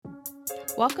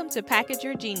Welcome to Package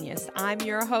Your Genius. I'm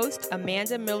your host,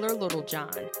 Amanda Miller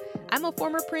Littlejohn. I'm a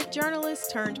former print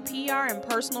journalist turned PR and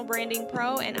personal branding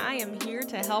pro, and I am here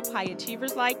to help high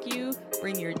achievers like you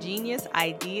bring your genius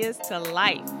ideas to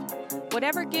life.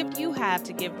 Whatever gift you have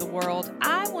to give the world,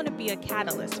 I want to be a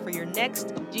catalyst for your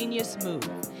next genius move.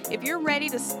 If you're ready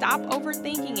to stop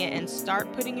overthinking it and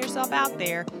start putting yourself out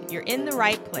there, you're in the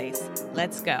right place.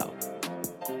 Let's go.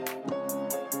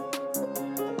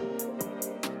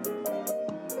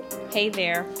 Hey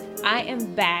there, I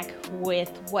am back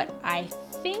with what I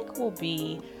think will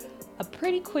be a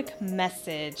pretty quick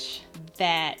message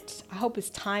that I hope is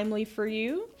timely for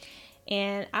you.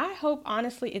 And I hope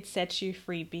honestly it sets you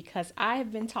free because I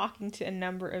have been talking to a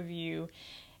number of you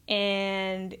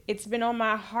and it's been on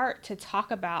my heart to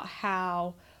talk about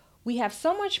how we have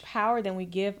so much power than we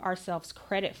give ourselves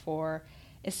credit for,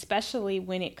 especially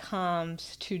when it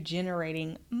comes to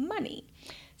generating money.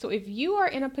 So if you are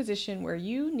in a position where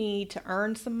you need to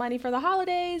earn some money for the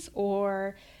holidays,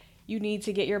 or you need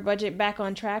to get your budget back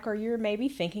on track, or you're maybe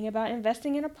thinking about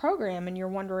investing in a program and you're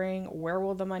wondering where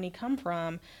will the money come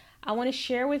from, I want to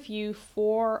share with you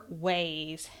 4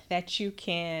 ways that you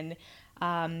can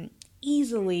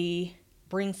easily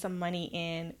bring some money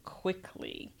in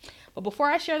quickly. But before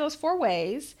I share those 4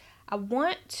 ways, I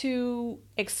want to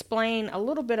explain a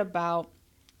little bit about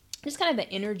just kind of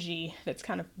the energy that's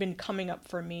kind of been coming up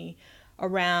for me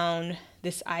around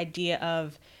this idea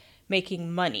of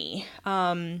making money.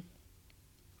 For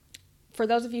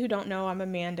those of you who don't know, I'm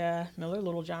Amanda Miller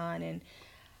Littlejohn, and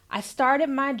I started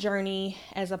my journey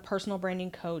as a personal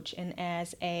branding coach and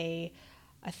as a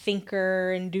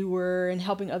thinker and doer and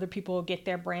helping other people get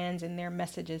their brands and their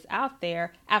messages out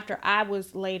there after I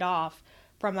was laid off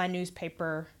from my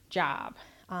newspaper job.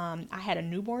 I had a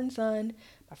newborn son.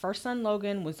 My first son,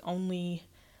 Logan, was only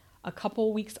a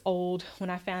couple weeks old when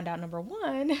I found out, number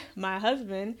one, my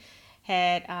husband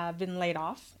had been laid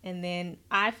off. And then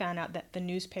I found out that the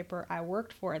newspaper I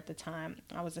worked for at the time,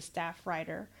 I was a staff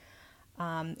writer.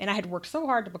 And I had worked so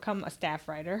hard to become a staff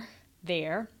writer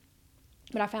there.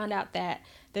 But I found out that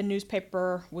the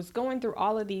newspaper was going through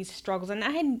all of these struggles. And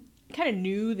I had kind of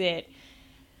knew that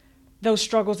those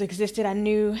struggles existed. I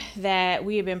knew that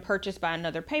we had been purchased by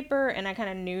another paper, and I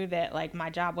kind of knew that like my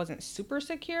job wasn't super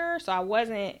secure. So I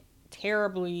wasn't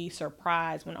terribly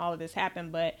surprised when all of this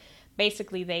happened, but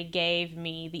basically they gave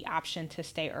me the option to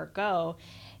stay or go.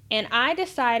 And I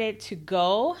decided to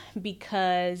go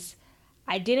because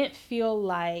I didn't feel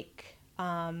like,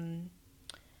 number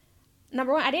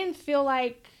one, I didn't feel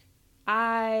like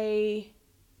I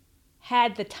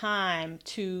had the time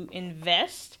to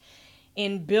invest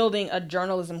in building a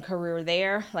journalism career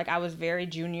there. Like I was very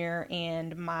junior,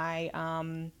 and my,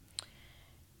 I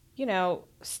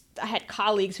had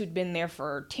colleagues who'd been there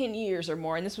for 10 years or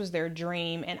more, and this was their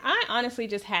dream. And I honestly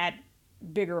just had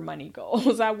bigger money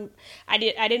goals. I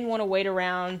didn't want to wait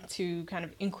around to kind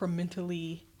of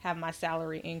incrementally have my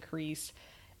salary increase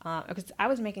because I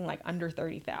was making like under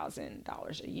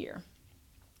 $30,000 a year.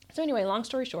 So anyway, long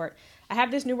story short, I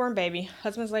have this newborn baby,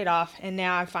 husband's laid off, and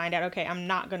now I find out, okay, I'm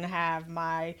not going to have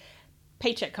my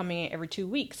paycheck coming in every 2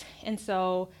 weeks. And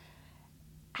so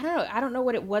I don't know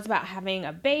what it was about having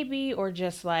a baby, or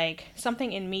just like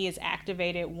something in me is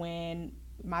activated when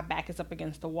my back is up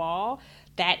against the wall.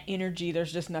 That energy,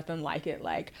 there's just nothing like it.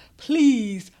 Like,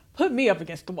 please put me up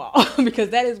against the wall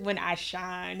because that is when I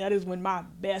shine. That is when my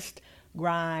best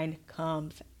grind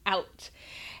comes out.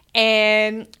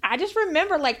 And I just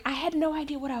remember, like, I had no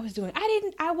idea what I was doing.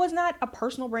 I was not a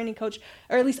personal branding coach,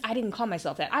 or at least I didn't call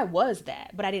myself that. I was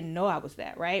that, but I didn't know I was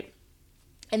that, right?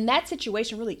 And that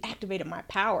situation really activated my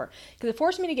power because it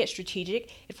forced me to get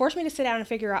strategic. It forced me to sit down and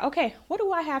figure out, okay, what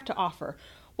do I have to offer?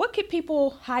 What could people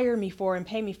hire me for and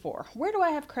pay me for? Where do I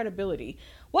have credibility?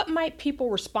 What might people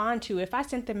respond to if I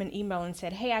sent them an email and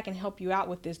said, hey, I can help you out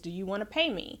with this. Do you want to pay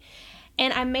me?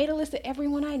 And I made a list of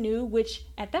everyone I knew, which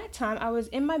at that time I was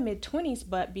in my mid-20s,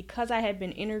 but because I had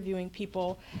been interviewing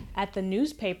people at the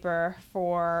newspaper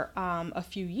for a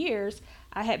few years,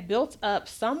 I had built up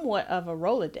somewhat of a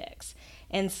Rolodex.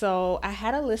 And so I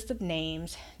had a list of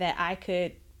names that I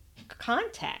could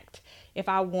contact if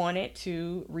I wanted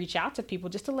to reach out to people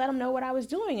just to let them know what I was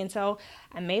doing. And so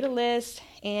I made a list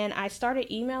and I started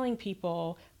emailing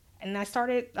people and I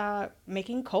started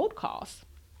making cold calls.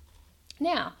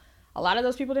 Now, a lot of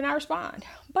those people did not respond,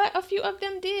 but a few of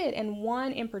them did. And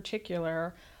one in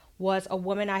particular was a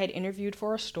woman I had interviewed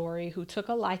for a story who took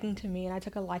a liking to me and I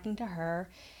took a liking to her.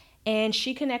 And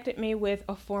she connected me with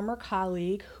a former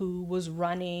colleague who was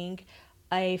running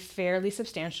a fairly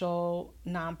substantial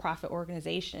nonprofit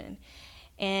organization.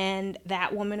 And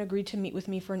that woman agreed to meet with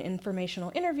me for an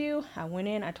informational interview. I went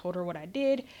in, I told her what I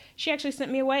did. She actually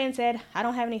sent me away and said, I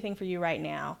don't have anything for you right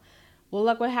now. Well,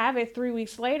 luck would have it, 3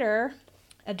 weeks later,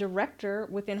 a director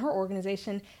within her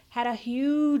organization had a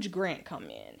huge grant come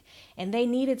in, and they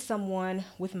needed someone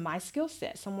with my skill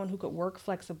set, someone who could work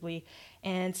flexibly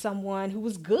and someone who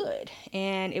was good.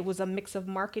 And it was a mix of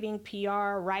marketing,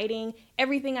 PR, writing,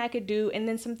 everything I could do, and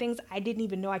then some things I didn't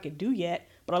even know I could do yet,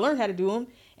 but I learned how to do them,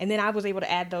 and then I was able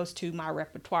to add those to my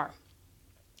repertoire.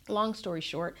 Long story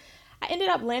short, I ended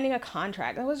up landing a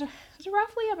contract that was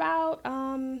roughly about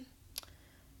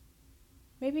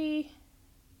maybe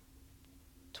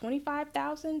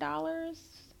 $25,000.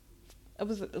 It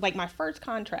was like my first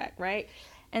contract, right?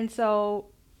 And so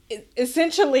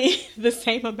essentially the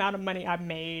same amount of money I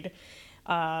made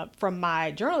from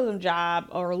my journalism job,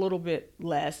 or a little bit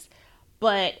less,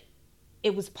 but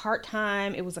it was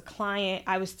part-time. It was a client.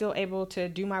 I was still able to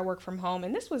do my work from home.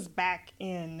 And this was back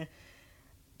in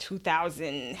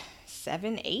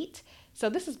 2007, 8. So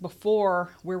this is before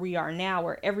where we are now,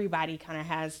 where everybody kind of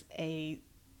has an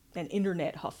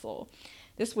internet hustle.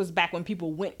 This was back when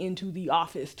people went into the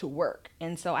office to work.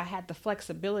 And so I had the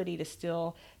flexibility to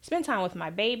still spend time with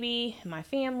my baby, my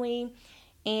family,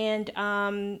 and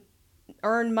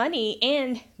earn money.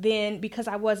 And then because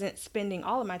I wasn't spending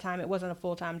all of my time, it wasn't a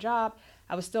full-time job,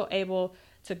 I was still able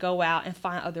to go out and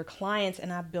find other clients,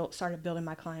 and I started building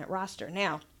my client roster.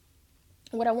 Now,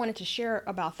 what I wanted to share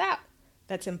about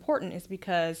that's important is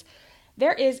because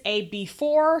there is a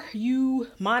before you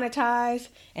monetize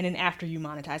and an after you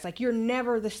monetize. Like, you're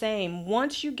never the same.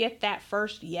 Once you get that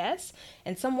first yes,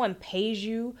 and someone pays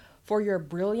you for your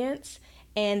brilliance,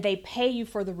 and they pay you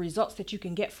for the results that you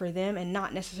can get for them and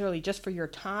not necessarily just for your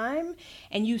time,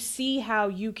 and you see how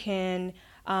you can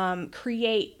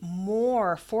create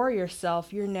more for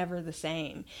yourself, you're never the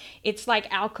same. It's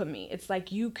like alchemy. It's like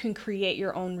you can create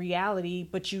your own reality,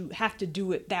 but you have to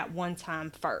do it that one time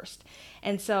first.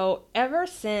 And so ever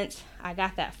since I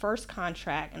got that first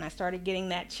contract and I started getting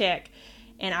that check,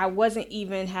 and I wasn't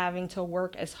even having to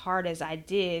work as hard as I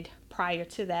did prior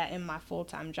to that in my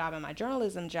full-time job and my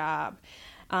journalism job,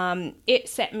 it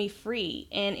set me free,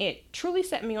 and it truly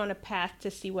set me on a path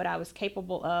to see what I was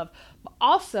capable of. But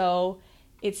also,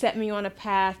 it set me on a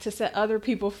path to set other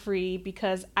people free,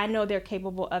 because I know they're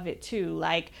capable of it too.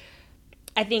 Like,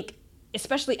 I think,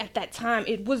 especially at that time,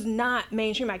 it was not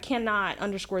mainstream. I cannot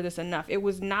underscore this enough. It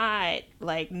was not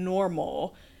like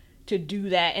normal to do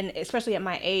that. And especially at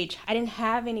my age, I didn't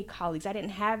have any colleagues. I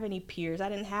didn't have any peers. I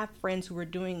didn't have friends who were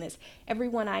doing this.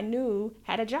 Everyone I knew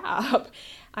had a job.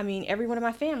 I mean, everyone in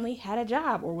my family had a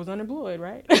job or was unemployed,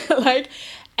 right?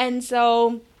 And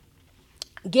so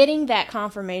getting that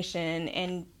confirmation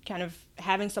and kind of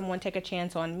having someone take a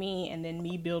chance on me, and then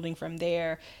me building from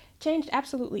there, changed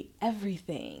absolutely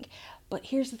everything. But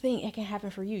here's the thing, it can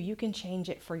happen for you. You can change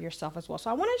it for yourself as well.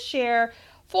 So I want to share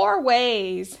 4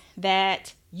 ways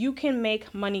that you can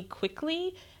make money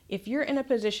quickly if you're in a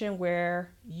position where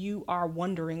you are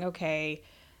wondering, okay,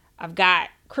 I've got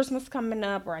Christmas coming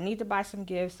up, or I need to buy some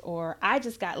gifts, or I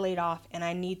just got laid off and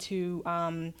I need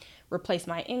to replace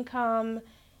my income,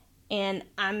 and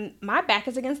my back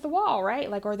is against the wall,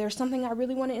 right? Like, or there's something I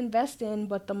really want to invest in,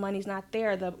 but the money's not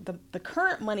there. The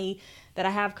current money that I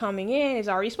have coming in is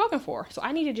already spoken for. So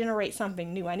I need to generate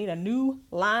something new. I need a new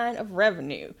line of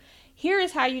revenue. Here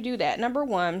is how you do that. Number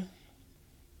 1,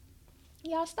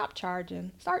 y'all stop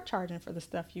charging. Start charging for the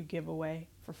stuff you give away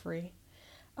for free.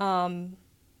 I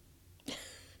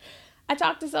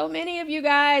talk to so many of you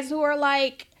guys who are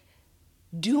like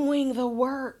doing the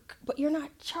work, but you're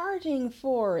not charging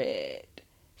for it.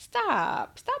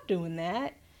 Stop doing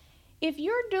that. If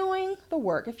you're doing the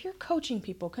work, if you're coaching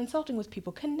people, consulting with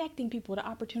people, connecting people to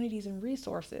opportunities and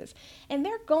resources, and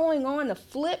they're going on to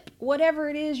flip whatever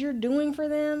it is you're doing for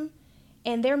them,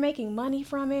 and they're making money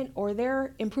from it, or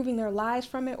they're improving their lives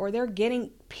from it, or they're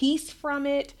getting peace from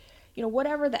it,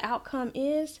 whatever the outcome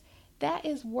is, that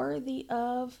is worthy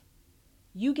of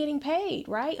you getting paid,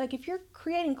 right? Like, if you're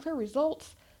creating clear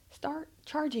results, start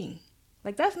charging.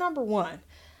 Like, that's number 1.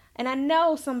 And I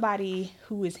know somebody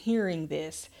who is hearing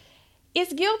this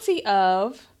is guilty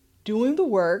of doing the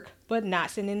work but not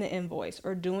sending the invoice,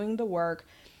 or doing the work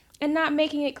and not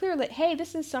making it clear that, hey,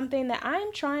 this is something that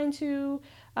I'm trying to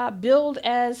build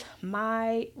as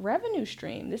my revenue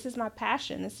stream. This is my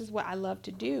passion. This is what I love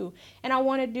to do. And I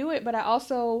want to do it, but I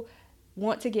also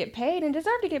want to get paid and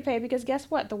deserve to get paid, because guess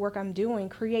what? The work I'm doing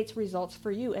creates results for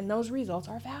you, and those results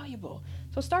are valuable.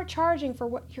 So start charging for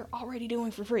what you're already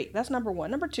doing for free. That's number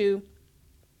 1. Number 2,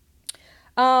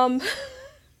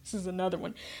 this is another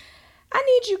one. I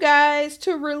need you guys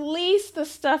to release the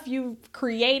stuff you've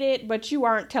created, but you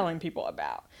aren't telling people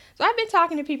about. So I've been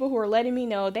talking to people who are letting me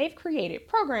know they've created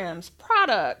programs,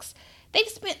 products. They've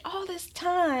spent all this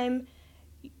time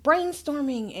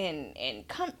brainstorming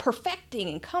and perfecting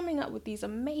and coming up with these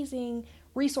amazing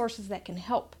resources that can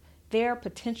help their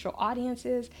potential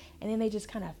audiences. And then they just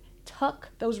kind of tuck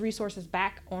those resources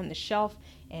back on the shelf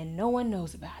and no one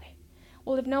knows about it.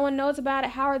 Well, if no one knows about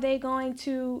it, how are they going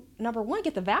to, number one,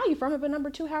 get the value from it? But number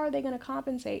two, how are they going to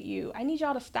compensate you? I need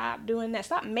y'all to stop doing that.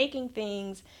 Stop making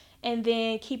things and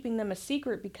then keeping them a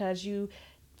secret because you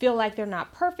feel like they're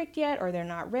not perfect yet or they're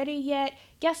not ready yet.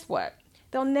 Guess what?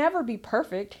 They'll never be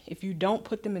perfect if you don't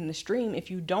put them in the stream, if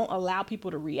you don't allow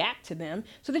people to react to them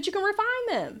so that you can refine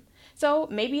them. So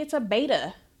maybe it's a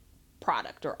beta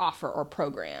product or offer or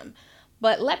program.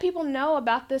 But let people know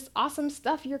about this awesome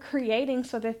stuff you're creating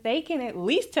so that they can at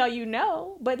least tell you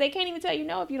no. But they can't even tell you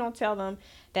no if you don't tell them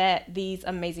that these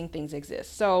amazing things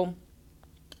exist. So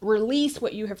release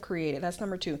what you have created. That's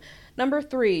number 2. Number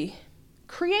 3,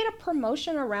 create a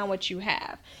promotion around what you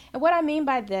have. And what I mean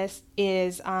by this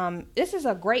is this is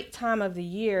a great time of the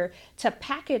year to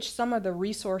package some of the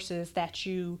resources that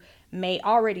you may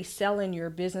already sell in your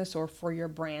business or for your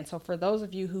brand. So for those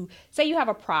of you who say you have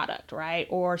a product, right?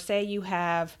 Or say you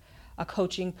have a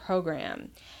coaching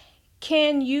program,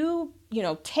 can you,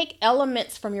 take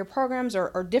elements from your programs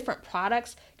or different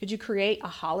products? Could you create a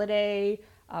holiday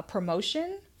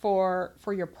promotion for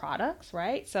your products,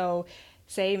 right? So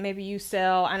say maybe you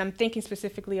sell, and I'm thinking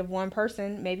specifically of one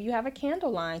person, maybe you have a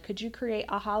candle line. Could you create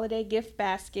a holiday gift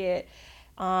basket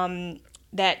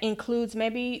that includes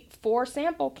maybe 4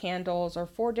 sample candles or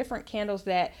 4 different candles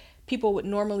that people would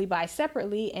normally buy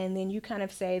separately, and then you kind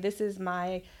of say, this is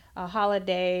my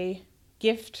holiday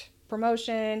gift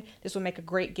promotion. This will make a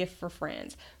great gift for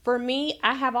friends. For me,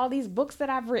 I have all these books that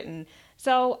I've written.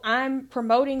 So I'm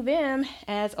promoting them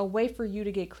as a way for you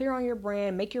to get clear on your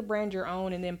brand, make your brand your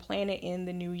own, and then plan it in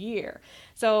the new year.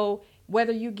 So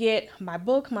whether you get my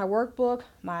book, my workbook,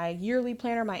 my yearly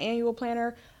planner, my annual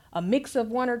planner, a mix of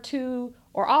 1 or 2,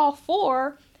 or all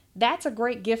 4, that's a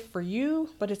great gift for you,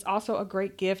 but it's also a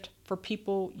great gift for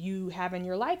people you have in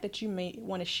your life that you may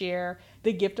want to share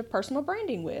the gift of personal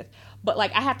branding with. But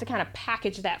I have to kind of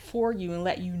package that for you and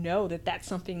let you know that that's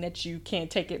something that you can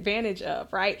take advantage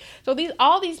of, right? So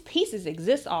all these pieces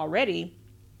exist already,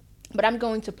 but I'm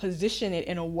going to position it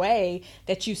in a way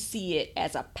that you see it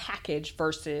as a package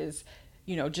versus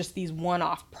just these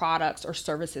one-off products or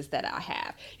services that I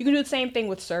have. You can do the same thing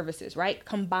with services, right?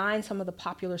 Combine some of the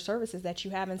popular services that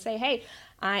you have and say, hey,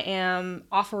 I am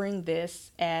offering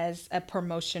this as a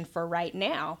promotion for right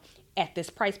now at this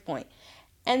price point.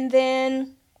 And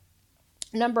then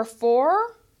number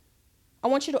 4, I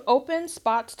want you to open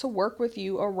spots to work with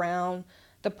you around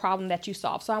the problem that you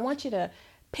solve. So I want you to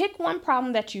pick one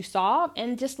problem that you solve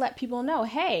and just let people know,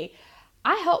 hey,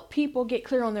 I help people get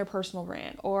clear on their personal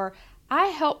brand, or I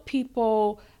help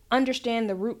people understand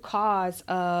the root cause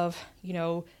of,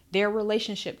 their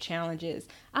relationship challenges.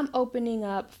 I'm opening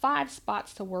up 5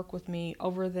 spots to work with me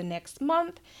over the next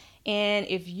month. And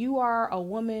if you are a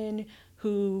woman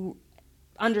who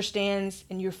understands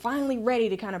and you're finally ready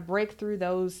to kind of break through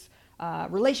those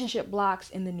relationship blocks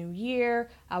in the new year,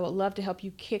 I would love to help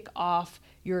you kick off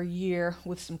your year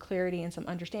with some clarity and some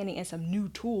understanding and some new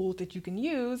tools that you can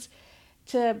use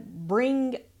to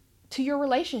bring to your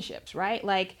relationships, right?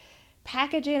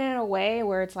 Package it in a way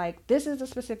where it's this is a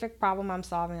specific problem I'm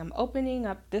solving. I'm opening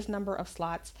up this number of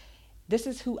slots. This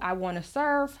is who I want to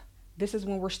serve. This is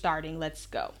when we're starting. Let's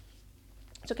go.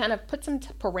 So kind of put some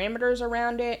parameters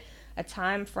around it, a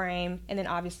time frame, and then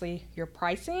obviously your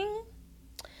pricing.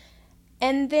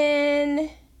 And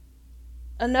then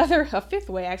a 5th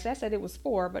way, actually, I said it was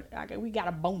 4, but we got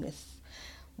a bonus.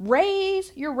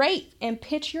 Raise your rate and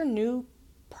pitch your new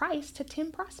price to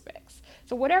 10 prospects.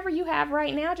 So whatever you have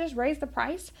right now, just raise the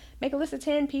price. Make a list of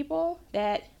 10 people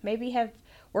that maybe have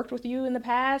worked with you in the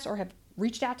past or have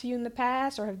reached out to you in the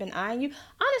past or have been eyeing you.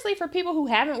 Honestly, for people who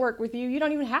haven't worked with you, you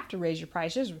don't even have to raise your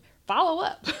price. Just follow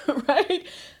up, right?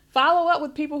 Follow up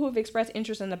with people who have expressed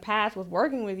interest in the past with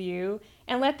working with you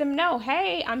and let them know,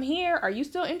 hey, I'm here. Are you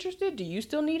still interested? Do you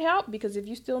still need help? Because if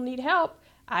you still need help,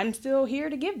 I'm still here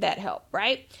to give that help,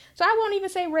 right? So I won't even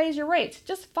say raise your rates.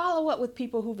 Just follow up with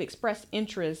people who've expressed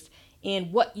interest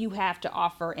in what you have to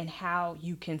offer and how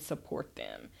you can support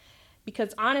them.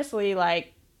 Because honestly, life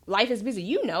is busy.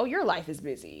 Your life is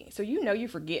busy. So you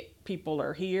forget people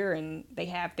are here and they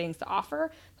have things to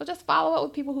offer. So just follow up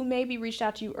with people who maybe reached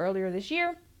out to you earlier this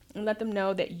year and let them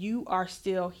know that you are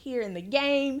still here in the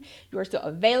game. You are still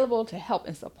available to help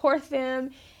and support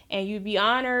them. And you'd be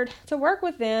honored to work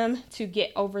with them to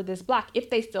get over this block if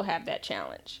they still have that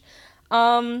challenge.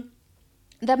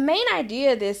 The main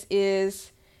idea of this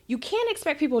is you can't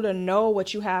expect people to know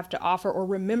what you have to offer or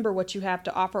remember what you have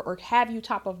to offer or have you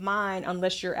top of mind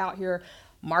unless you're out here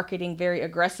marketing very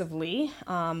aggressively,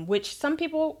 which some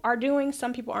people are doing,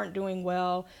 some people aren't doing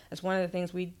well. That's one of the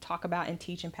things we talk about and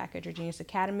teach in Package Your Genius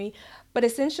Academy. But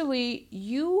essentially,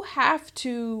 you have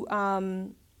to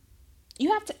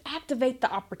activate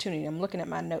the opportunity. I'm looking at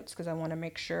my notes because I want to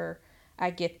make sure I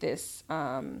get this.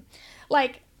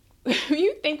 Like,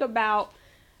 you think about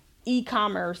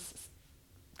e-commerce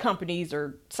companies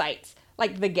or sites,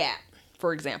 like The Gap,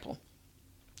 for example.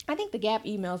 I think The Gap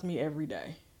emails me every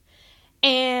day.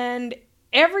 And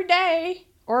every day,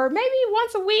 or maybe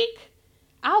once a week,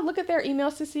 I'll look at their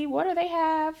emails to see what do they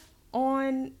have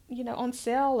on, on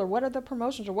sale, or what are the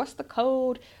promotions, or what's the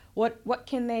code, what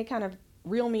can they kind of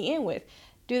reel me in with.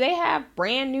 Do they have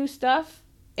brand new stuff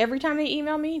every time they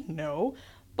email me? No.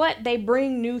 But they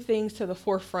bring new things to the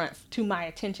forefront to my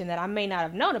attention that I may not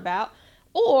have known about,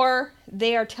 or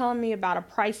they are telling me about a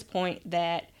price point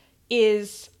that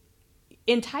is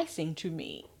enticing to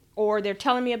me, or they're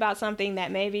telling me about something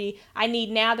that maybe I need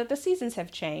now that the seasons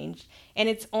have changed and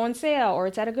it's on sale, or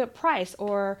it's at a good price,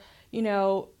 or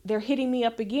they're hitting me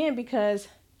up again because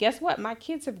guess what? My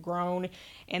kids have grown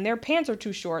and their pants are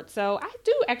too short. So I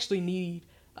do actually need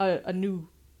a new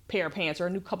pair of pants, or a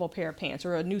new couple pair of pants,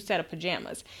 or a new set of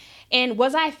pajamas. And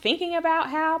was I thinking about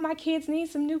how my kids need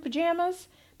some new pajamas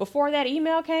before that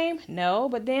email came? No.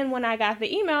 But then when I got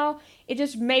the email, it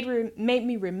just made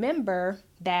me remember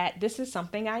that this is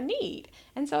something I need.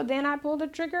 And so then I pull the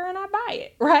trigger and I buy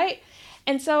it, right?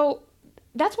 And so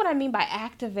that's what I mean by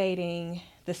activating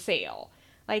the sale.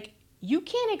 Like, you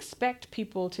can't expect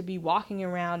people to be walking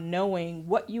around knowing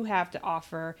what you have to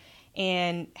offer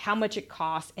and how much it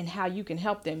costs and how you can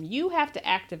help them. You have to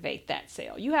activate that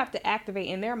sale. You have to activate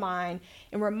in their mind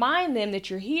and remind them that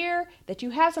you're here, that you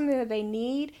have something that they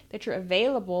need, that you're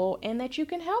available, and that you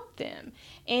can help them.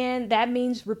 And that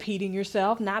means repeating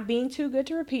yourself, not being too good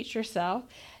to repeat yourself.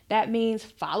 That means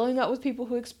following up with people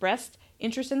who expressed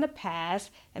interest in the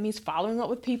past. That means following up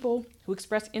with people who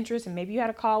expressed interest and maybe you had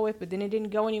a call with, but then it didn't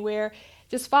go anywhere.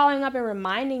 Just following up and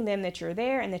reminding them that you're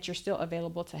there and that you're still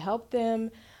available to help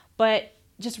them. But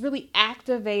just really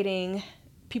activating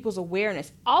people's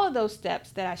awareness. All of those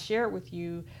steps that I shared with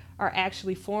you are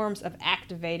actually forms of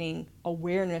activating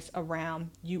awareness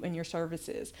around you and your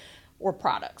services or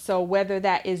products. So whether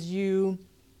that is you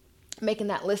making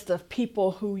that list of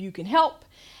people who you can help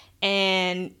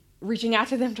and reaching out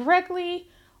to them directly,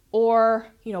 or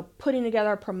putting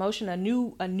together a promotion, a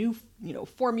new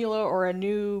formula, or a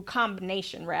new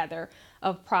combination rather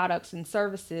of products and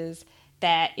services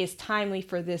that is timely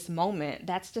for this moment.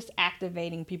 That's just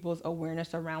activating people's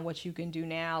awareness around what you can do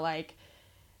now. Like,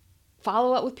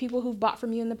 follow up with people who've bought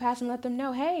from you in the past and let them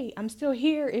know, hey, I'm still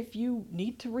here if you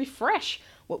need to refresh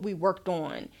what we worked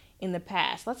on in the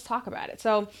past. Let's talk about it.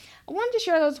 So I wanted to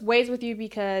share those ways with you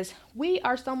because we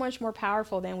are so much more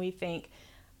powerful than we think.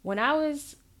 When I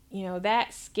was,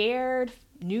 that scared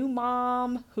new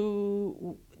mom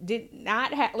who did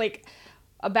not have,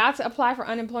 about to apply for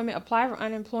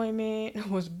unemployment,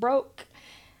 was broke,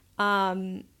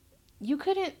 you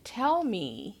couldn't tell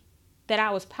me that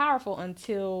I was powerful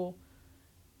until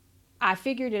I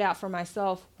figured it out for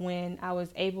myself when I was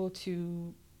able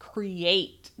to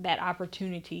create that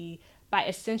opportunity by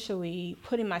essentially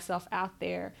putting myself out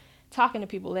there, talking to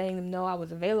people, letting them know I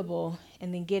was available,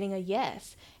 and then getting a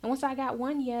yes. And once I got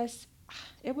one yes,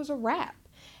 it was a wrap.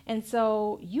 And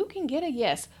so you can get a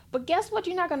yes, but guess what?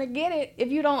 You're not going to get it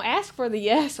if you don't ask for the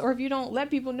yes, or if you don't let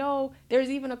people know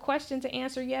there's even a question to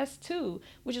answer yes to,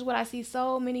 which is what I see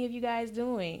so many of you guys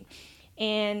doing.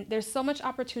 And there's so much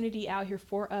opportunity out here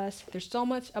for us. There's so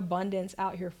much abundance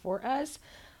out here for us,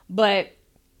 but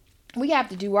we have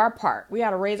to do our part. We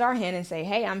got to raise our hand and say,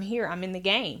 hey, I'm here. I'm in the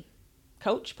game.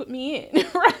 Coach, put me in,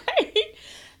 right?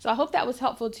 So I hope that was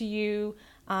helpful to you.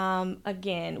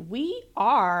 Again, we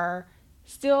are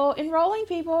still enrolling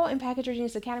people in Package Your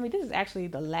Genius Academy. This is actually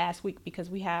the last week because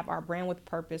we have our Brand with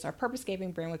Purpose, our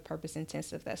Purposecaping Brand with Purpose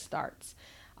intensive that starts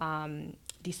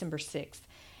December 6th.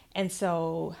 And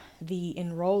so the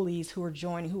enrollees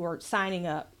who are signing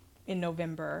up in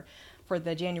November for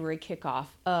the January kickoff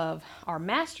of our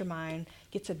mastermind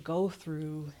get to go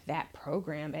through that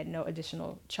program at no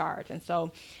additional charge. And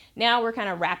so now we're kind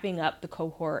of wrapping up the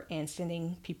cohort and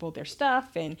sending people their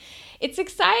stuff. And it's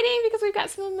exciting because we've got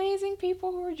some amazing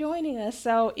people who are joining us.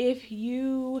 So if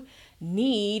you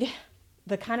need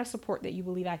the kind of support that you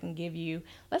believe I can give you,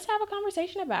 let's have a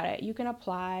conversation about it. You can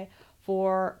apply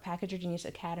for Package Your Genius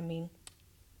Academy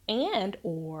and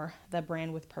or the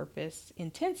Brand with Purpose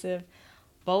Intensive,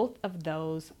 both of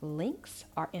those links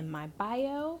are in my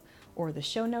bio or the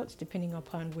show notes, depending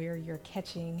upon where you're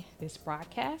catching this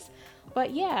broadcast.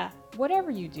 But yeah, whatever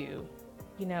you do,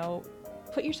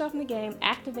 put yourself in the game,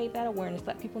 activate that awareness,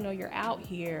 let people know you're out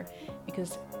here,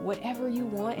 because whatever you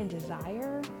want and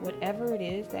desire, whatever it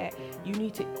is that you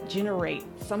need to generate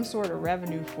some sort of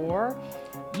revenue for,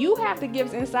 you have the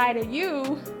gifts inside of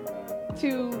you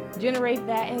to generate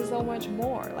that and so much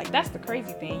more. Like, that's the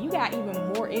crazy thing. You got even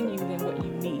more in you than what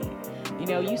you need.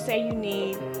 You say you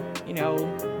need,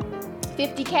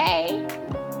 50K.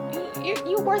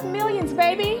 You're worth millions,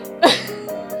 baby.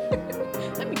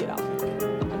 Let me get off.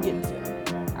 I'm getting silly.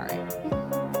 All right.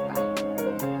 Bye.